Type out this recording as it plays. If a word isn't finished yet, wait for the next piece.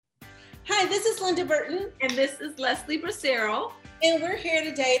Hi, this is Linda Burton. And this is Leslie Bracero. And we're here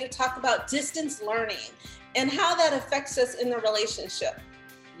today to talk about distance learning and how that affects us in the relationship.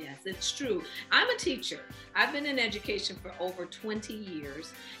 Yes, it's true. I'm a teacher. I've been in education for over 20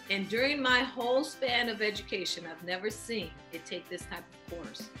 years. And during my whole span of education, I've never seen it take this type of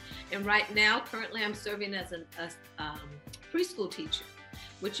course. And right now, currently, I'm serving as a preschool teacher,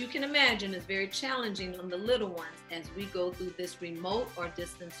 which you can imagine is very challenging on the little ones as we go through this remote or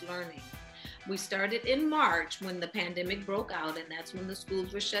distance learning. We started in March when the pandemic broke out, and that's when the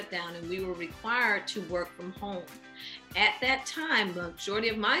schools were shut down and we were required to work from home. At that time, the majority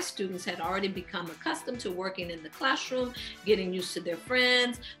of my students had already become accustomed to working in the classroom, getting used to their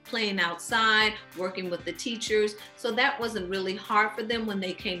friends, playing outside, working with the teachers. So that wasn't really hard for them when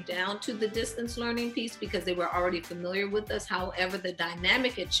they came down to the distance learning piece because they were already familiar with us. However, the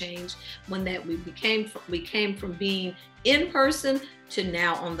dynamic had changed when we came from being in person to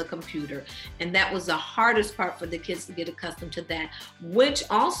now on the computer. And that was the hardest part for the kids to get accustomed to that, which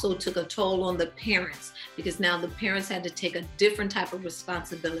also took a toll on the parents because now the parents had to take a different type of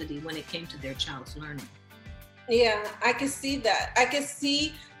responsibility when it came to their child's learning. Yeah, I can see that. I can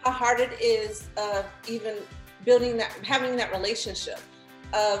see how hard it is even building that, having that relationship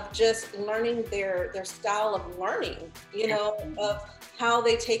of just learning their style of learning, of how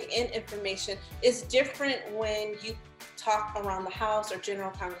they take in information is different when you talk around the house or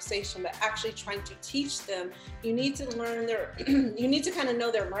general conversation, but actually trying to teach them, you need to learn you need to kind of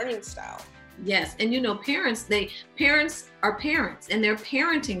know their learning style. Yes, and parents are parents and they're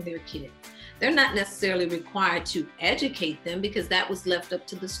parenting their kids. They're not necessarily required to educate them because that was left up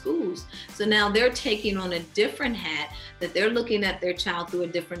to the schools. So now they're taking on a different hat that they're looking at their child through a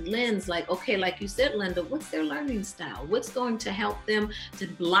different lens. Like, okay, like you said, Linda, what's their learning style? What's going to help them to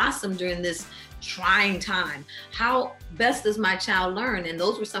blossom during this trying time? How best does my child learn? And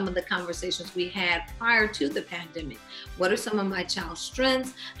those were some of the conversations we had prior to the pandemic. What are some of my child's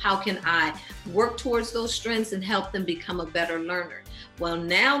strengths? How can I work towards those strengths and help them become a better learner? Well,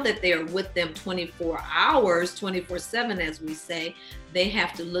 now that they're with them 24 hours, 24/7, as we say, they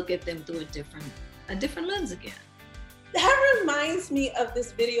have to look at them through a different lens again. That reminds me of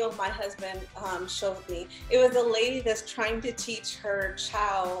this video my husband showed me. It was a lady that's trying to teach her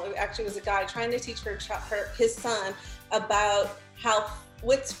child, it actually was a guy trying to teach his son about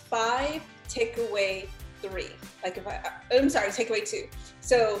what's 5 take away 3. Take away 2.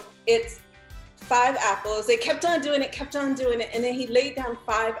 So it's 5 apples. They kept on doing it, and then he laid down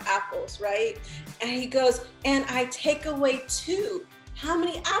 5 apples, right? And he goes, and I take away 2. How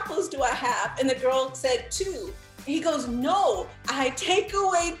many apples do I have? And the girl said 2. He goes, no, I take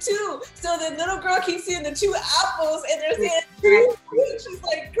away 2. So the little girl keeps seeing the 2 apples and they're saying 2. She's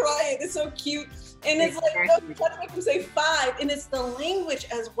like crying. It's so cute. And it's like, no, you try to make them say 5. And it's the language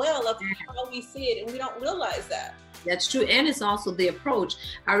as well of how we see it. And we don't realize that. That's true. And it's also the approach.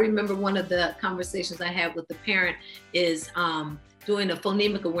 I remember one of the conversations I had with the parent is doing a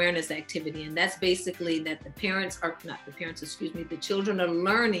phonemic awareness activity. And that's basically that the children are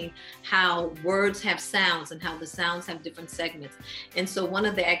learning how words have sounds and how the sounds have different segments. And so one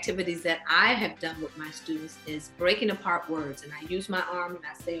of the activities that I have done with my students is breaking apart words. And I use my arm and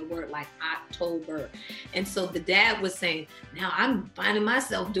I say a word like October. And so the dad was saying, now I'm finding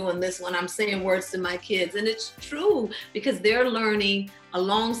myself doing this when I'm saying words to my kids. And it's true because they're learning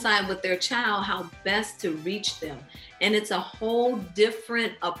alongside with their child how best to reach them. And it's a whole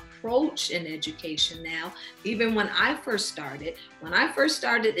different approach in education now. Even when I first started,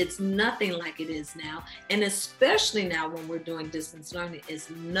 it's nothing like it is now. And especially now when we're doing distance learning, it's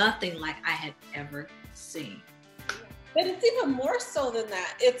nothing like I had ever seen. But it's even more so than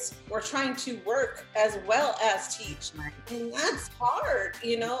that. We're trying to work as well as teach. Right. And that's hard,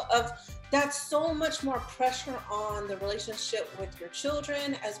 that's so much more pressure on the relationship with your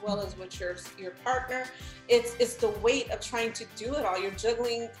children as well as with your partner. It's the weight of trying to do it all. You're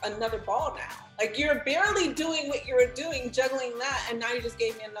juggling another ball now. Like you're barely doing what you were doing, juggling that, and now you just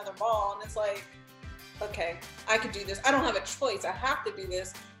gave me another ball. And it's like, okay, I could do this. I don't have a choice. I have to do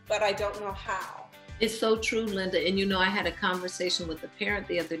this, but I don't know how. It's so true, Linda. And I had a conversation with a parent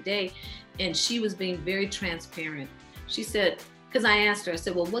the other day, and she was being very transparent. She said, because I asked her, I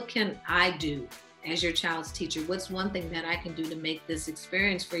said, well, what can I do as your child's teacher? What's one thing that I can do to make this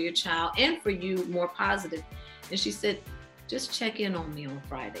experience for your child and for you more positive? And she said, just check in on me on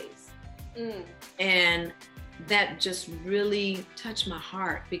Fridays. And that just really touched my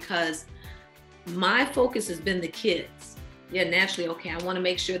heart because my focus has been the kids. Yeah, naturally, okay, I want to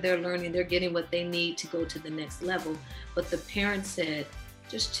make sure they're learning, they're getting what they need to go to the next level. But the parents said,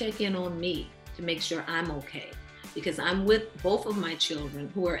 just check in on me to make sure I'm okay. because I'm with both of my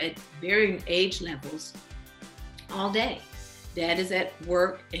children who are at varying age levels all day. Dad is at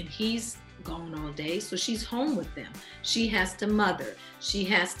work and he's gone all day, so she's home with them. She has to mother, she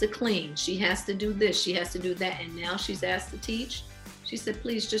has to clean, she has to do this, she has to do that, and now she's asked to teach. She said,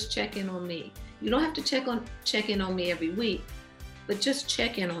 please just check in on me. You don't have to check in on me every week, but just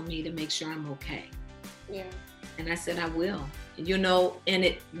check in on me to make sure I'm okay. Yeah. And I said, I will. You know, and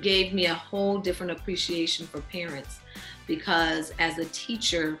it gave me a whole different appreciation for parents, because as a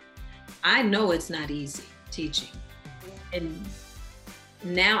teacher, I know it's not easy teaching. Yeah. And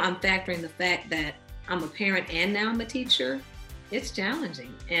now I'm factoring the fact that I'm a parent and now I'm a teacher. It's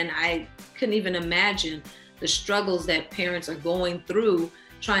challenging. And I couldn't even imagine the struggles that parents are going through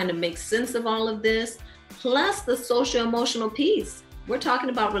trying to make sense of all of this, plus the social emotional piece. We're talking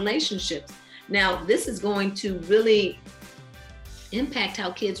about relationships. Now, this is going to really impact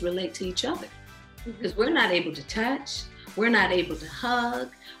how kids relate to each other, because we're not able to touch, we're not able to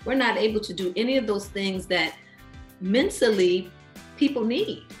hug, we're not able to do any of those things that mentally people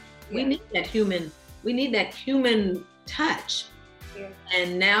need. Yeah. We need that human touch. Yeah.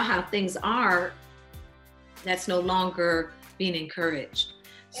 And now how things are, that's no longer being encouraged.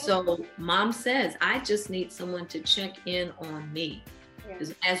 Yeah. So mom says, I just need someone to check in on me. Yeah.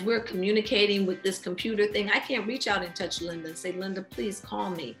 As we're communicating with this computer thing, I can't reach out and touch Linda and say, Linda, please call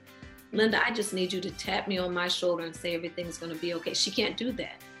me. Linda, I just need you to tap me on my shoulder and say everything's going to be okay. She can't do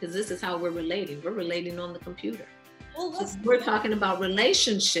that, because this is how we're relating. We're relating on the computer. Well, so we're talking about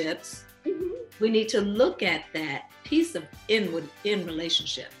relationships. We need to look at that piece of in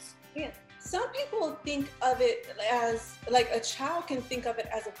relationships. Yeah. Some people think of it as, like, a child can think of it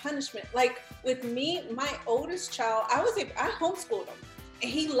as a punishment. Like with me, my oldest child, I homeschooled him,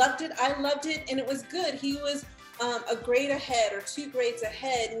 and he loved it. I loved it, and it was good. He was a grade ahead or 2 grades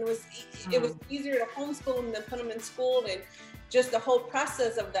ahead, and it was easier to homeschool him than put him in school, and just the whole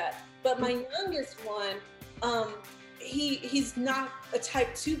process of that. But my youngest one, he's not a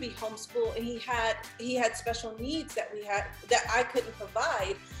type to be homeschooled, and he had special needs that I couldn't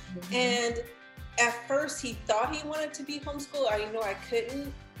provide. And at first he thought he wanted to be homeschooled. I know I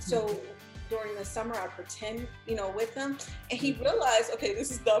couldn't. So during the summer I pretend, with him, and he realized, okay,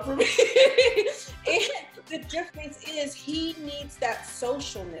 this is not for me. And the difference is he needs that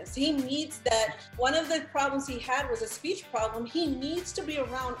socialness. He needs that. One of the problems he had was a speech problem. He needs to be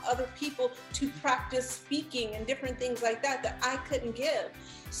around other people to practice speaking and different things like that I couldn't give.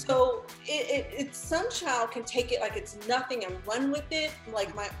 So some child can take it like it's nothing and run with it.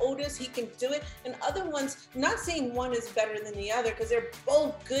 Like my oldest, he can do it. And other ones, not saying one is better than the other, because they're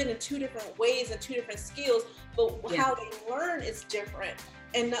both good in 2 different ways and 2 different skills, but how they learn is different.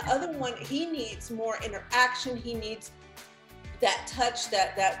 And the other one, he needs more interaction. He needs that touch,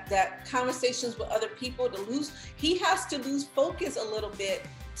 that conversations with other people he has to lose focus a little bit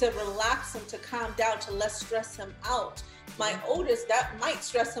to relax him, to calm down, to less stress him out. My oldest, that might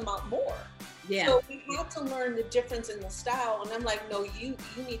stress him out more. Yeah. So we have to learn the difference in the style. And I'm like, no, you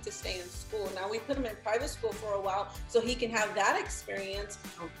need to stay in school. Now we put him in private school for a while so he can have that experience.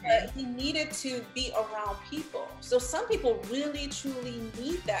 Okay. But he needed to be around people. So some people really, truly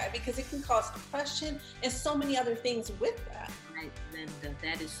need that, because it can cause depression and so many other things with that. Right, Linda,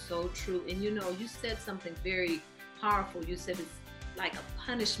 that is so true. And you said something very powerful. You said it's like a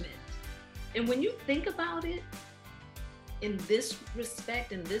punishment. And when you think about it, in this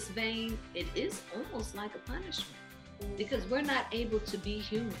respect, in this vein, it is almost like a punishment, because we're not able to be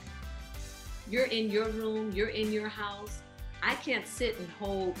human. You're in your room, you're in your house. I can't sit and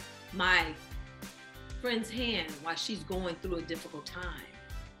hold my friend's hand while she's going through a difficult time.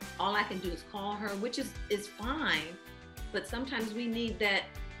 All I can do is call her, which is fine, but sometimes we need that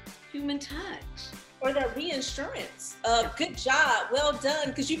human touch. Or that reassurance of good job, well done,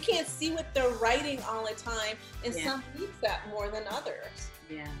 because you can't see what they're writing all the time, and some needs that more than others.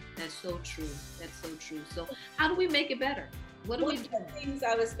 Yeah, that's so true. That's so true. So how do we make it better? What do we do? One of the things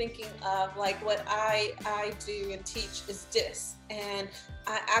I was thinking of, like what I do and teach, is this. And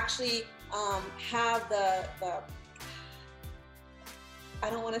I actually have the I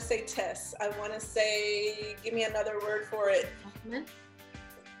don't want to say tests. I want to say, give me another word for it.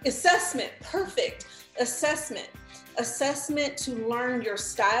 Assessment. Perfect. Assessment to learn your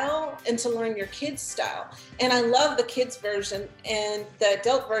style and to learn your kids' style. And I love the kids version, and the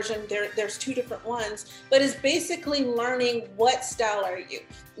adult version, there's 2 different ones, but it's basically learning what style are you.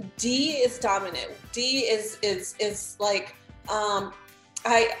 D is dominant. D is like,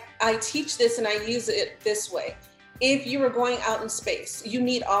 I teach this and I use it this way. if you were going out in space, you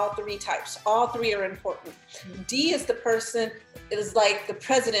need all three types. All three are important. D is the person, is like the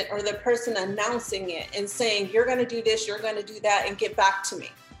president or the person announcing it and saying, you're going to do this, you're going to do that, and get back to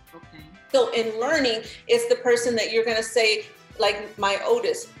me. Okay. So in learning, it's the person that you're going to say, like my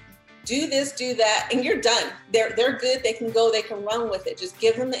Otis, do this, do that, and you're done. They're good. They can go, they can run with it. Just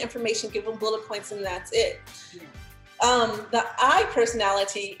give them the information, give them bullet points, and that's it. Yeah. The I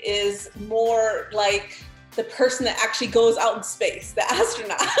personality is more like the person that actually goes out in space, the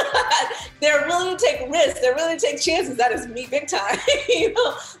astronaut. They're willing to take risks. They're willing to take chances. That is me big time. You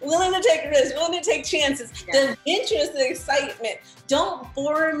know, willing to take risks, willing to take chances. Yeah. The interest, the excitement. Don't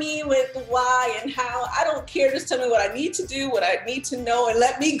bore me with why and how. I don't care. Just tell me what I need to do, what I need to know, and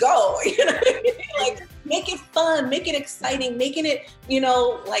let me go. You know what I mean? Like, make it fun, make it exciting, making it, you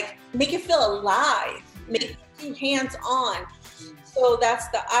know, like, make it feel alive, make it hands-on. So that's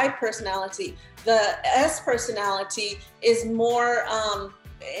the I personality. The S personality is more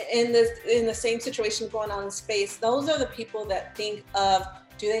in the same situation going on in space. Those are the people that think of,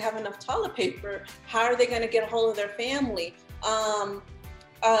 do they have enough toilet paper? How are they going to get a hold of their family? Are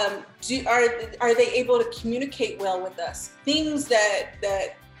they able to communicate well with us? Things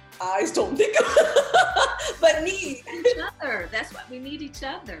that eyes don't think of, but need each other. That's why we need each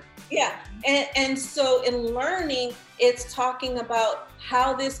other. Yeah, and so in learning, it's talking about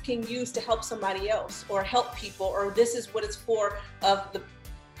how this can use to help somebody else or help people, or this is what it's for, of the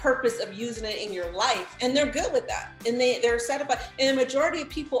purpose of using it in your life. And they're good with that. And they're satisfied. And the majority of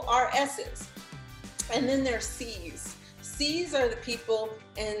people are S's. And then there's C's. C's are the people,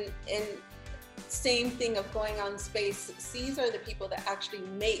 and same thing of going on space. C's are the people that actually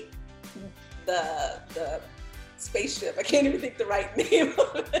make the spaceship. I can't even think the right name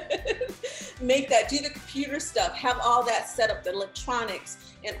of it. Make that, do the computer stuff, have all that set up, the electronics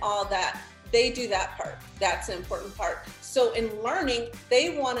and all that. They do that part. That's an important part. So in learning,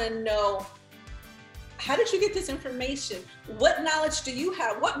 they want to know, how did you get this information? What knowledge do you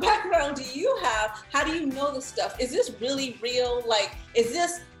have? What background do you have? How do you know this stuff? Is this really real? Like, is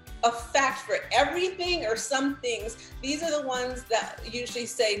this a fact for everything or some things? These are the ones that usually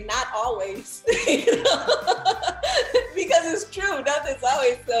say not always, you know? Because it's true, nothing's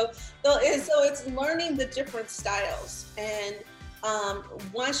always so. So it's learning the different styles. And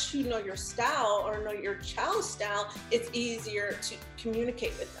once you know your style or know your child's style, it's easier to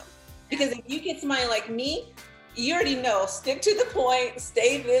communicate with them. Because if you get somebody like me, you already know, stick to the point,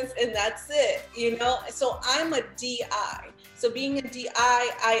 stay this, and that's it, you know? So I'm a DI. So being a DI,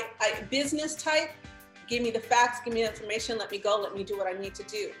 I business type, give me the facts, give me the information, let me go, let me do what I need to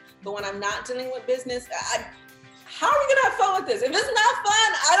do. But when I'm not dealing with business, how are we gonna have fun with this? If it's not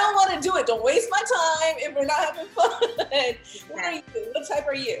fun, I don't wanna do it. Don't waste my time if we're not having fun. What are you? What type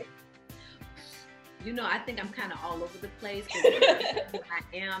are you? You know, I think I'm kind of all over the place.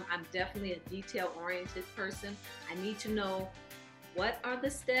 I'm definitely a detail-oriented person. I need to know, what are the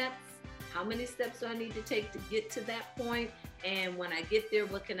steps? How many steps do I need to take to get to that point? And when I get there,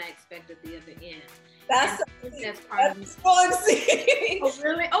 what can I expect at the other end? That's part of me. Oh,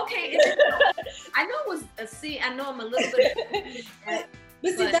 really? Okay. I know it was a C. I know I'm a little bit. But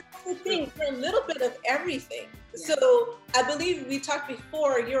see, that's the thing. We're a little bit of everything. Yeah. So I believe we talked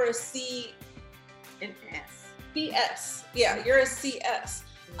before, you're a C. An S. CS. Yeah, you're a CS.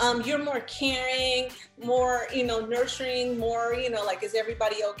 You're more caring, more, you know, nurturing, more, you know, like, is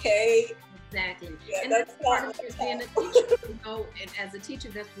everybody okay? Exactly. Yeah, and that's part of being a teacher, you know, and as a teacher,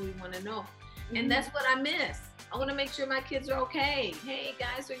 that's what we want to know. And that's what I miss. I want to make sure my kids are okay. Hey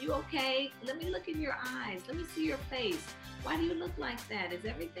guys, are you okay? Let me look in your eyes. Let me see your face. Why do you look like that? Is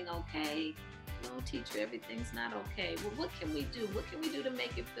everything okay? No, teacher, everything's not okay. Well, what can we do? What can we do to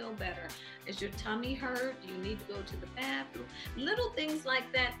make it feel better? Is your tummy hurt? Do you need to go to the bathroom? Little things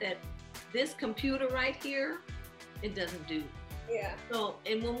like that, that this computer right here, it doesn't do. Yeah. So,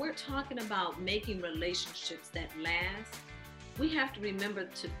 and when we're talking about making relationships that last, we have to remember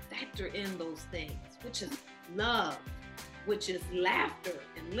to factor in those things, which is love, which is laughter.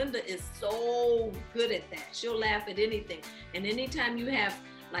 And Linda is so good at that. She'll laugh at anything. And anytime you have,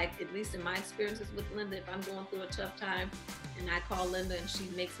 like, at least in my experiences with Linda, if I'm going through a tough time and I call Linda and she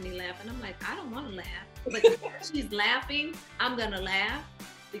makes me laugh, and I'm like, I don't want to laugh. But if she's laughing, I'm going to laugh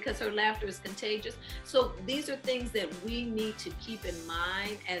because her laughter is contagious. So these are things that we need to keep in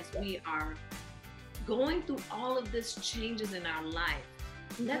mind as we are going through all of this changes in our life.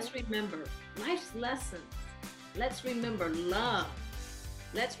 Let's remember life's lessons. Let's remember love.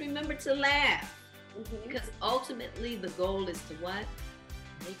 Let's remember to laugh. Because ultimately the goal is to what?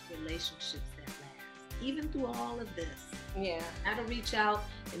 Make relationships that last, even through all of this. Yeah. How to reach out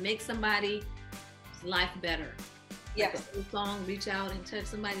and make somebody's life better. Like Yes. a song, reach out and touch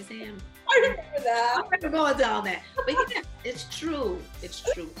somebody's hand. I remember that. I'm not gonna go into all that, but yeah, it's true. It's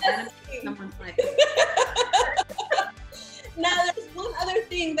true. Someone's life. Now, there's one other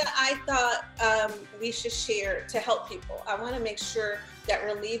thing that I thought we should share to help people. I want to make sure that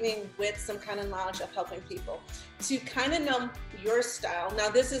we're leaving with some kind of knowledge of helping people to kind of know your style.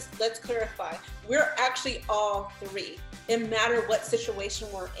 Now, let's clarify, we're actually all three. It matter what situation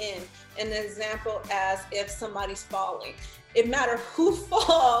we're in. An example as if somebody's falling. It matters who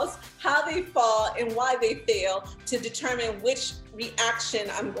falls, how they fall, and why they fail to determine which reaction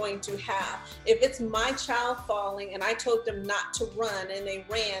I'm going to have. If it's my child falling and I told them not to run and they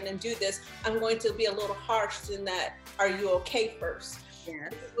ran and do this, I'm going to be a little harsh in that, are you okay first? Yeah.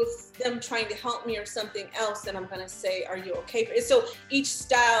 With them trying to help me or something else, then I'm going to say, are you okay? So each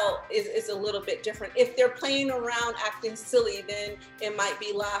style is a little bit different. If they're playing around acting silly, then it might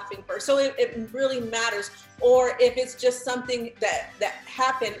be laughing first. So it really matters. Or if it's just something that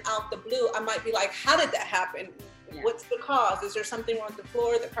happened out the blue, I might be like, how did that happen? Yeah. What's the cause? Is there something wrong with the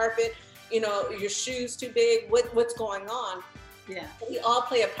floor, the carpet, your shoes too big? What's going on? Yeah. We all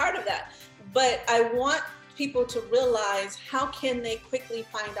play a part of that. But I want people to realize, how can they quickly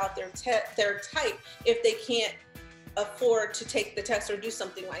find out their type if they can't afford to take the test or do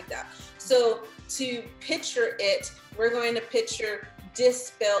something like that. So to picture it, we're going to picture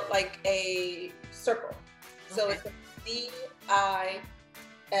DISC spelled like a circle. So it's DISC,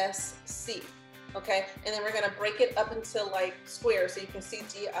 okay? And then we're gonna break it up into like squares so you can see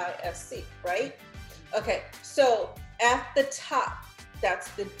DISC, right? Okay, so at the top, that's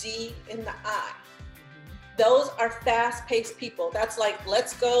the D and the I. Those are fast-paced people. That's like,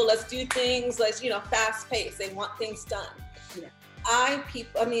 let's go, let's do things, fast-paced. They want things done. Yeah.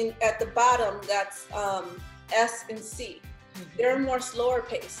 At the bottom, that's S and C. Mm-hmm. They're more slower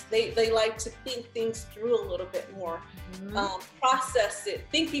paced. They like to think things through a little bit more, process it,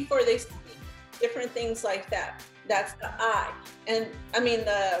 think before they speak, different things like that. That's the I. And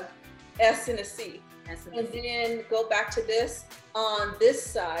the S and the C. And then go back to this. On this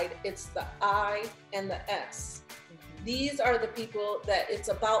side, it's the I and the S. Mm-hmm. These are the people that it's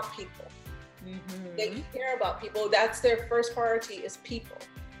about people. Mm-hmm. They care about people. That's their first priority, is people.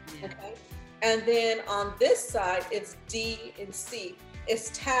 Yeah. Okay. And then on this side, it's D and C.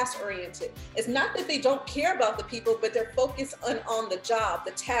 It's task oriented. It's not that they don't care about the people, but they're focused on the job,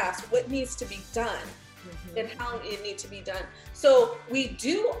 the task, what needs to be done. Mm-hmm. And how it needs to be done. So we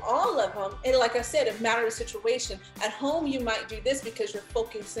do all of them. And like I said, it matters the situation. At home, you might do this because you're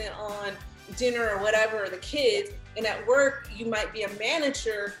focusing on dinner or whatever, or the kids. And at work, you might be a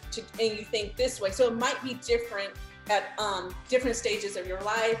manager and you think this way. So it might be different at different stages of your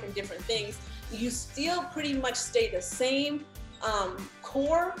life and different things. You still pretty much stay the same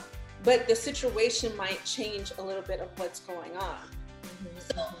core, but the situation might change a little bit of what's going on.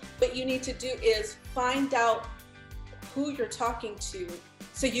 So what you need to do is find out who you're talking to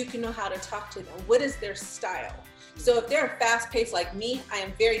so you can know how to talk to them. What is their style? So if they're fast-paced like me, I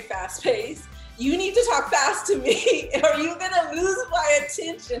am very fast-paced. You need to talk fast to me or you're gonna lose my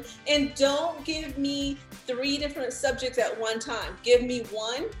attention. And don't give me 3 different subjects at one time. Give me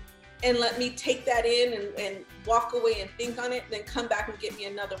one and let me take that in and walk away and think on it, then come back and get me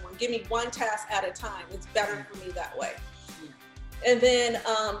another one. Give me one task at a time. It's better for me that way. And then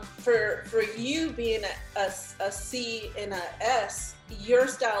for you being a C and a S, your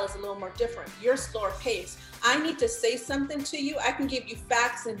style is a little more different. You're slower paced. I need to say something to you. I can give you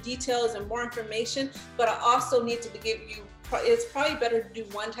facts and details and more information, but I also need to give you, it's probably better to do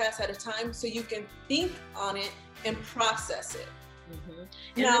one task at a time so you can think on it and process it. Mm-hmm.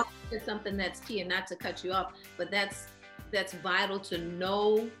 And now, that's something that's key, and not to cut you off, but that's vital to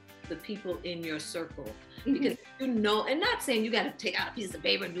know the people in your circle. Because and not saying you got to take out a piece of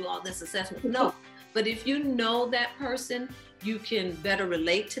paper and do all this assessment. No, but if you know that person, you can better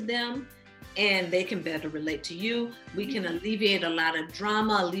relate to them and they can better relate to you. We can alleviate a lot of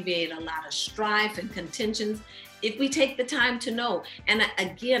drama, alleviate a lot of strife and contentions if we take the time to know. And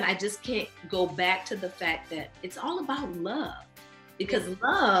again, I just can't go back to the fact that it's all about love, because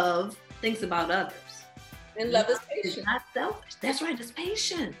love thinks about others. And love is patient. It's not selfish. That's right, it's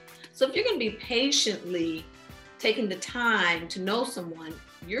patient. So if you're going to be patiently taking the time to know someone,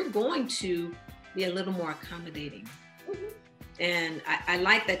 you're going to be a little more accommodating. Mm-hmm. And I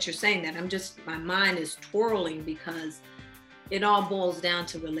like that you're saying that. My mind is twirling because it all boils down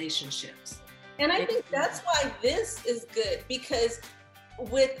to relationships. And I think that's why this is good, because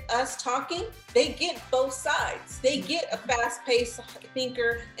with us talking, they get both sides. They get a fast-paced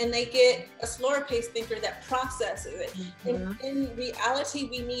thinker and they get a slower-paced thinker that processes it. Mm-hmm. And in reality,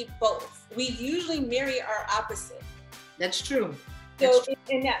 we need both. We usually marry our opposite. That's true. So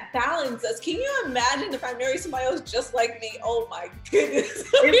in that balance us. Can you imagine if I married somebody else just like me? Oh my goodness.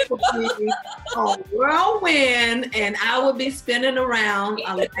 It would be a whirlwind, and I would be spinning around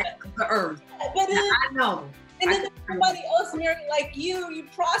the earth. But then, I know. And then somebody else married like you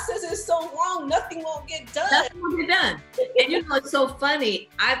process it so wrong, nothing won't get done. Nothing will get done. And you know, it's so funny.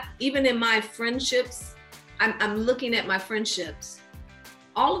 Even in my friendships, I'm looking at my friendships.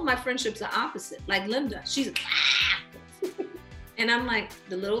 All of my friendships are opposite. Like Linda, she's and I'm like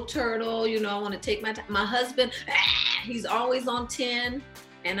the little turtle, you know, I want to take my time. My husband, he's always on 10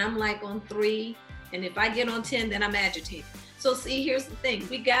 and I'm like on 3. And if I get on 10, then I'm agitated. So see, here's the thing.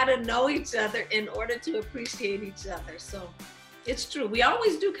 We got to know each other in order to appreciate each other. So it's true. We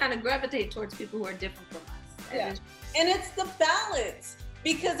always do kind of gravitate towards people who are different from us. Yeah. And it's the balance,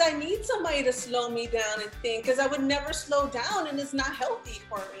 because I need somebody to slow me down and think, because I would never slow down and it's not healthy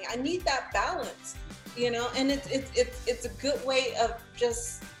for me. I need that balance, you know, and it's a good way of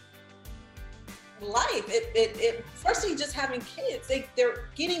just life. Firstly, just having kids, they're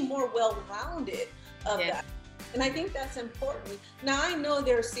getting more well-rounded of that. And I think that's important. Now, I know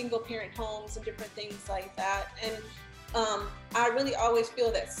there are single parent homes and different things like that. And I really always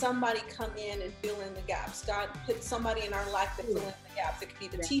feel that somebody come in and fill in the gaps. God put somebody in our life to fill in the gaps. It could be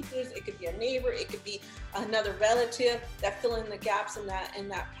the teachers, it could be a neighbor, it could be another relative that fill in the gaps in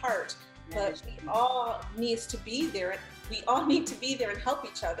that part. But we all needs to be there. We all need to be there and help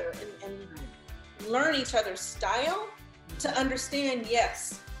each other and learn each other's style to understand,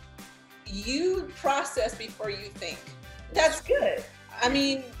 yes, you process before you think. That's good. I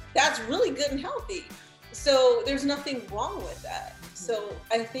mean, that's really good and healthy. So there's nothing wrong with that. So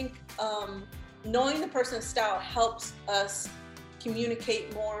I think knowing the person's style helps us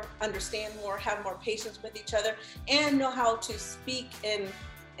communicate more, understand more, have more patience with each other, and know how to speak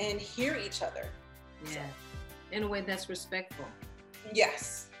and hear each other. Yeah, so. In a way that's respectful.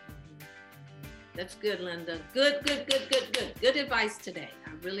 Yes. That's good, Linda. Good advice today. I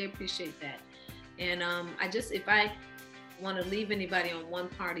really appreciate that. And if I want to leave anybody on one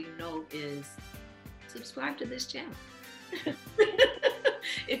parting note is subscribe to this channel.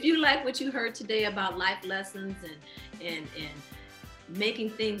 If you like what you heard today about life lessons and making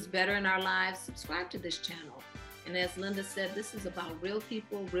things better in our lives, subscribe to this channel. And as Linda said, this is about real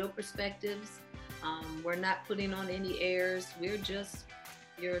people, real perspectives. We're not putting on any airs. We're just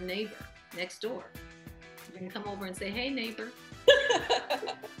your neighbor next door. You can come over and say, hey, neighbor.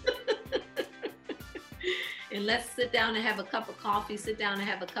 And let's sit down and have a cup of coffee, sit down and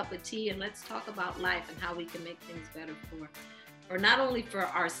have a cup of tea, and let's talk about life and how we can make things better for not only for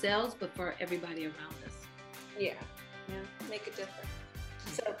ourselves, but for everybody around us. Yeah, make a difference.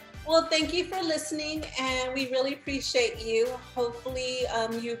 So, well, thank you for listening, and we really appreciate you. Hopefully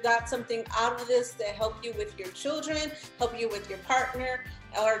you got something out of this that help you with your children, help you with your partner,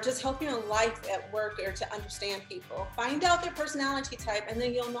 or just help you in life at work, or to understand people. Find out their personality type, and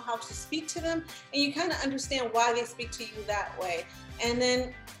then you'll know how to speak to them, and you kind of understand why they speak to you that way. And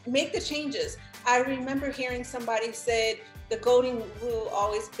then make the changes. I remember hearing somebody said the golden rule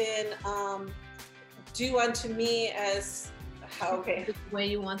always been do unto me as the way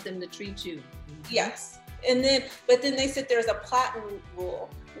you want them to treat you. Yes. But then they said there's a platinum rule.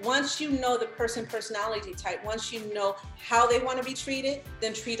 Once you know the personality type, once you know how they want to be treated,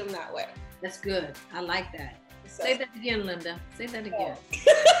 then treat them that way. That's good. I like that. So. Say that again, Linda. Say that again.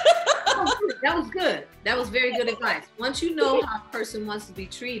 That was good. That was very good advice. Once you know how a person wants to be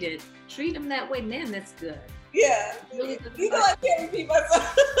treated, treat them that way. Man, that's good. Yeah. Really good. You know, I can't repeat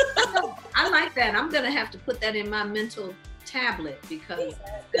myself. I like that. I'm going to have to put that in my mental tablet, because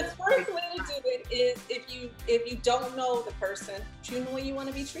the first way to do it is if you don't know the person, you know way you want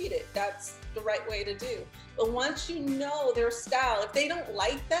to be treated. That's the right way to do. But once you know their style, if they don't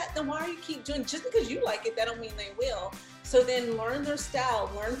like that, then why do you keep doing? Just because you like it, that don't mean they will. So then learn their style,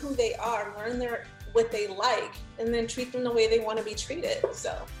 learn who they are, learn what they like, and then treat them the way they want to be treated.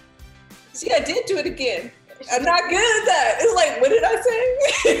 So see, I did do it again. I'm not good at that. It's like, what did I say?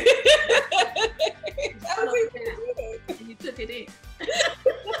 That was and you took it in.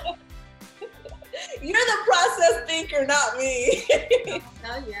 You're the process thinker, not me.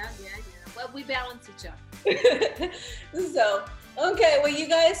 Oh, yeah. Well, we balance each other. So, okay. Well, you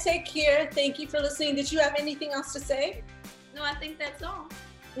guys take care. Thank you for listening. Did you have anything else to say? No, I think that's all.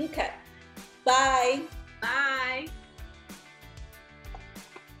 Okay. Bye. Bye.